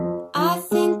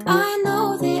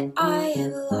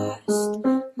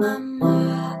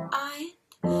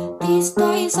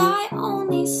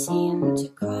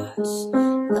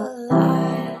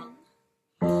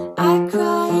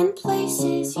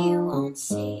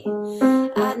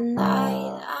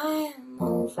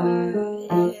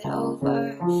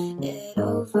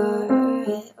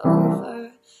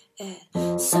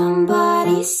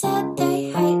Somebody said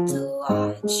they hate to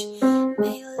watch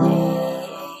me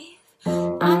leave.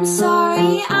 I'm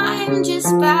sorry, I'm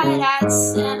just bad at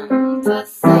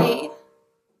sympathy.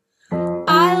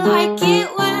 I like it